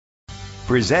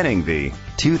Presenting the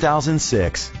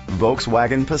 2006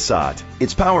 Volkswagen Passat.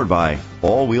 It's powered by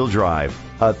all-wheel drive,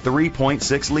 a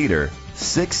 3.6-liter,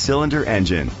 6-cylinder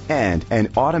engine, and an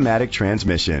automatic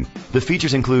transmission. The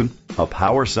features include a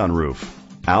power sunroof,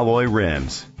 alloy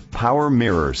rims, power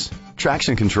mirrors,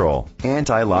 traction control,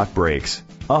 anti-lock brakes,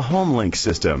 a HomeLink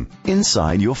system.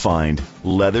 Inside you'll find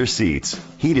leather seats,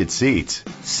 heated seats,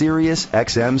 Sirius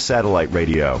XM satellite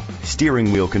radio,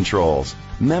 steering wheel controls,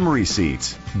 memory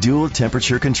seats, dual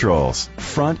temperature controls,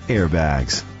 front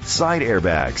airbags, side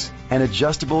airbags, an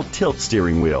adjustable tilt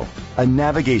steering wheel, a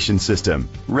navigation system.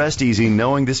 Rest easy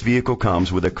knowing this vehicle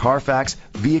comes with a Carfax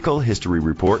Vehicle History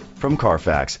Report from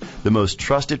Carfax, the most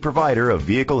trusted provider of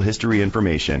vehicle history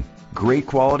information. Great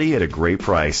quality at a great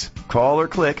price. Call or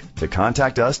click to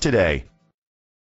contact us today.